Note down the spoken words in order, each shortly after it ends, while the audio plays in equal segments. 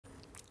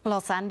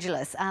Los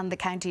Angeles and the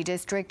county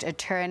district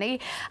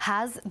attorney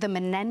the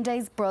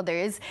Menendez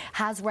brothers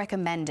has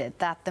recommended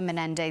that the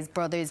Menendez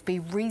brothers be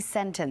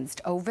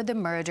resentenced over the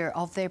murder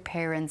of their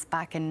parents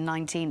back in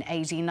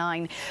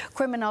 1989.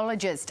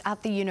 Criminologist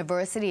at the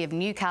University of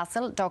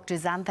Newcastle, Dr.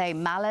 Xanthe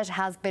Mallet,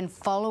 has been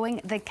following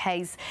the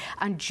case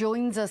and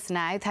joins us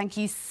now. Thank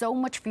you so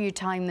much for your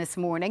time this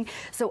morning.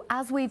 So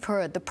as we've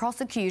heard, the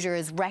prosecutor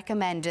has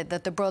recommended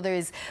that the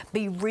brothers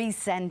be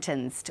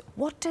resentenced.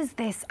 What does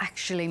this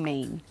actually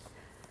mean?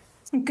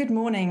 Good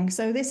morning.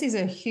 So this is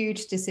a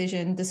huge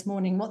decision this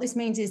morning. What this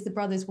means is the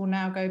brothers will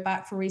now go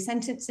back for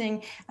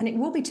resentencing, and it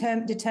will be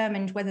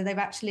determined whether they've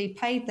actually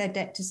paid their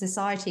debt to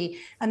society,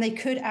 and they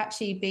could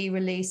actually be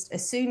released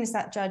as soon as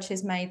that judge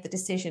has made the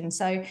decision.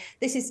 So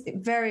this is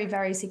very,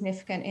 very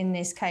significant in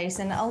this case,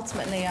 and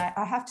ultimately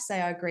I have to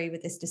say I agree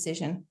with this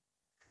decision.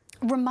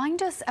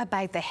 Remind us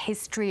about the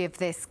history of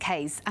this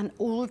case and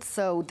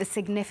also the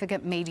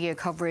significant media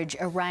coverage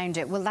around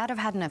it. Will that have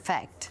had an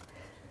effect?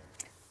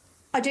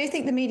 I do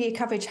think the media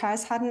coverage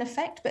has had an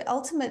effect, but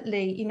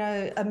ultimately,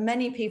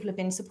 many people have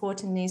been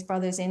supporting these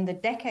brothers in the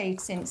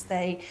decades since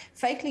they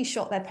fakely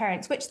shot their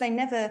parents, which they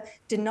never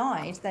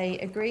denied. They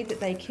agreed that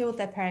they killed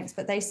their parents,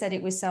 but they said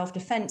it was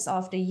self-defense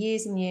after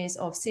years and years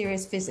of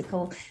serious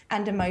physical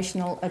and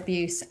emotional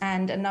abuse.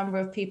 And a number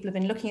of people have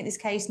been looking at this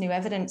case. New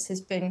evidence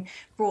has been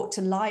brought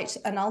to light,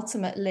 and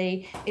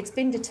ultimately it's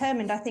been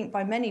determined, I think,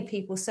 by many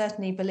people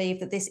certainly believe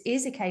that this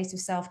is a case of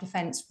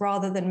self-defense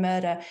rather than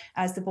murder,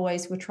 as the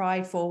boys were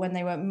tried for when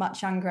they were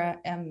much younger,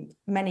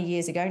 many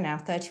years ago now,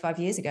 35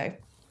 years ago.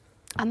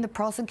 And the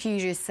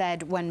prosecutor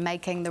said when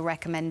making the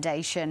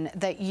recommendation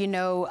that,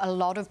 a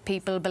lot of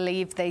people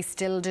believe they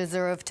still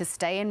deserve to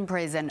stay in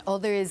prison.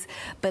 Others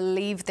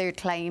believe their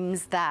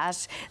claims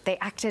that they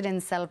acted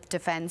in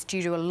self-defense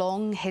due to a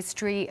long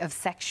history of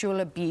sexual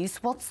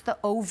abuse. What's the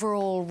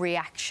overall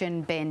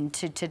reaction been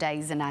to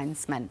today's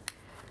announcement?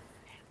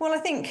 Well, I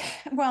think,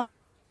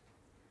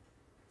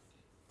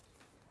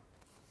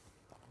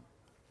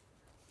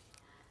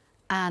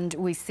 And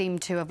we seem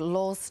to have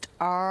lost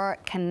our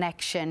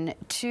connection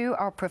to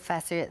our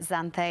Professor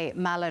Xanthe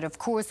Mallet. Of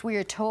course, we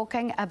are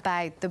talking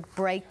about the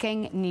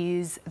breaking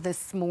news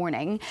this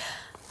morning.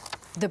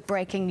 The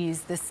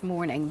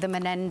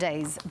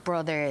Menendez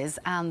brothers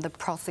and the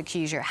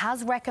prosecutor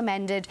has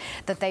recommended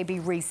that they be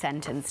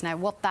resentenced. Now,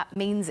 what that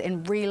means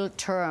in real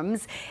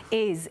terms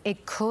is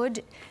it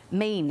could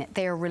mean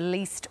they are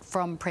released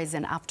from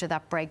prison after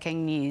that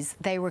breaking news.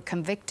 They were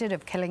convicted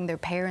of killing their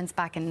parents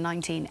back in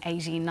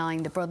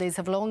 1989. The brothers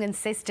have long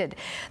insisted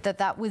that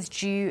that was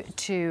due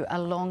to a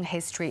long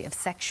history of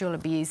sexual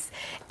abuse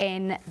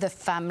in the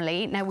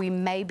family. Now, we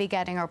may be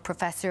getting our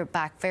professor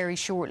back very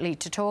shortly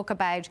to talk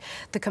about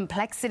the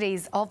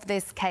complexities of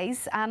this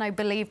case. And I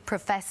believe,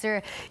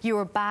 Professor, you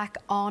are back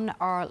on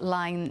our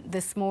line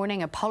this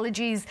morning.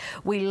 Apologies,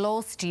 we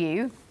lost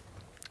you.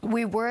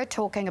 We were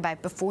talking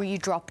about, before you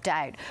dropped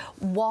out,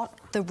 what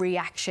the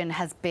reaction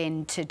has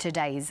been to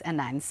today's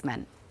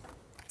announcement.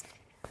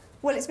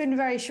 Well, it's been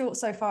very short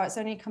so far. It's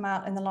only come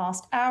out in the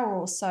last hour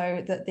or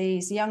so that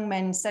these young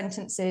men's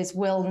sentences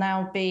will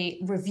now be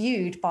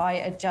reviewed by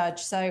a judge.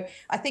 So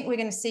I think we're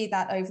going to see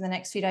that over the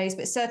next few days.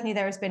 But certainly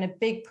there has been a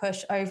big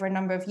push over a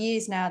number of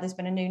years now. There's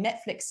been a new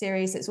Netflix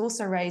series that's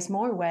also raised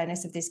more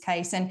awareness of this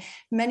case. And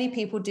many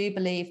people do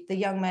believe the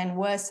young men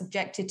were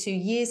subjected to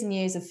years and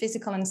years of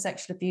physical and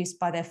sexual abuse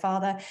by their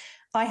father.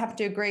 I have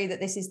to agree that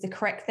this is the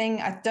correct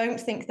thing. I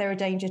don't think they're a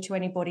danger to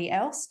anybody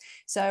else.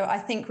 So I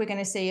think we're going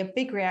to see a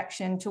big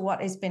reaction to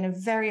what has been a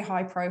very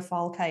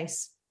high-profile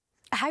case.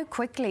 How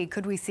quickly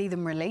could we see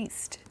them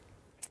released?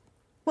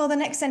 Well, the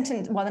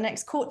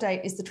next court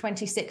date is the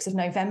 26th of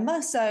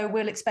November, so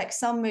we'll expect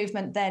some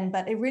movement then,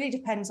 but it really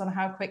depends on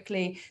how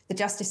quickly the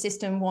justice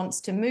system wants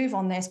to move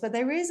on this. But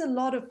there is a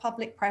lot of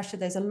public pressure,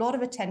 there's a lot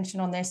of attention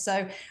on this,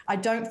 so I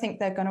don't think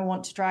they're going to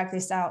want to drag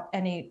this out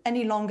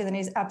any longer than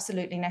is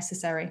absolutely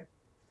necessary.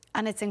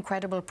 And it's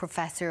incredible,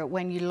 Professor,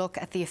 when you look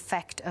at the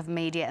effect of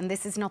media, and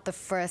this is not the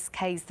first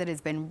case that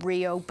has been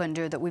reopened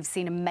or that we've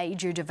seen a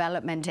major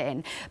development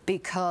in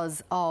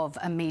because of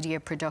a media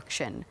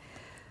production.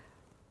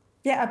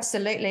 Yeah,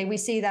 absolutely. We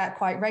see that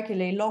quite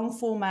regularly. Long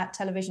format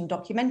television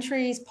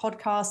documentaries,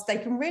 podcasts, they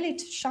can really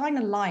shine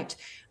a light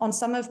on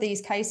some of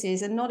these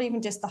cases and not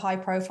even just the high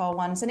profile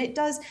ones. And it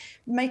does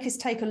make us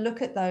take a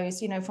look at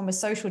those, from a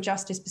social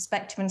justice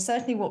perspective, and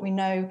certainly what we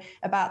know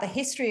about the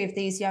history of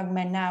these young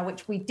men now,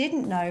 which we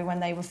didn't know when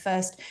they were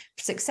first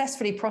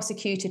successfully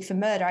prosecuted for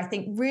murder, I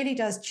think really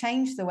does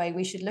change the way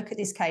we should look at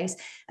this case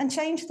and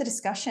change the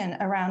discussion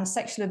around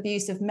sexual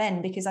abuse of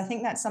men, because I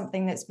think that's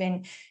something that's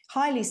been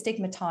highly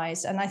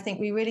stigmatized. And I think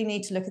we really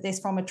need to look at this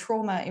from a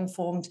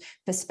trauma-informed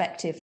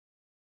perspective.